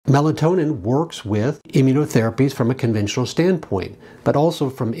Melatonin works with immunotherapies from a conventional standpoint, but also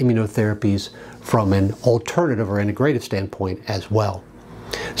from immunotherapies from an alternative or integrative standpoint as well.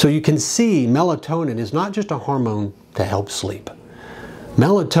 So you can see melatonin is not just a hormone to help sleep.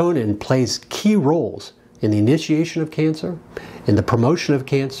 Melatonin plays key roles in the initiation of cancer, in the promotion of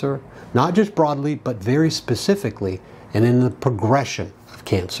cancer, not just broadly, but very specifically, and in the progression of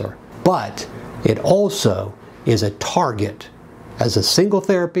cancer. But it also is a target as a single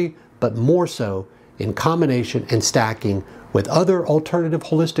therapy, but more so in combination and stacking with other alternative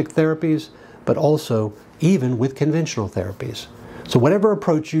holistic therapies, but also even with conventional therapies. So whatever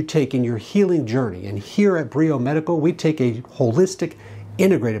approach you take in your healing journey, and here at Brio-Medical, we take a holistic,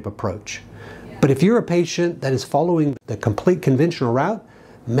 integrative approach. But if you're a patient that is following the complete conventional route,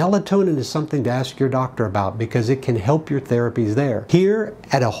 melatonin is something to ask your doctor about because it can help your therapies there. Here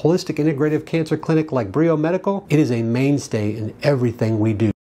at a holistic integrative cancer clinic like Brio-Medical, it is a mainstay in everything we do.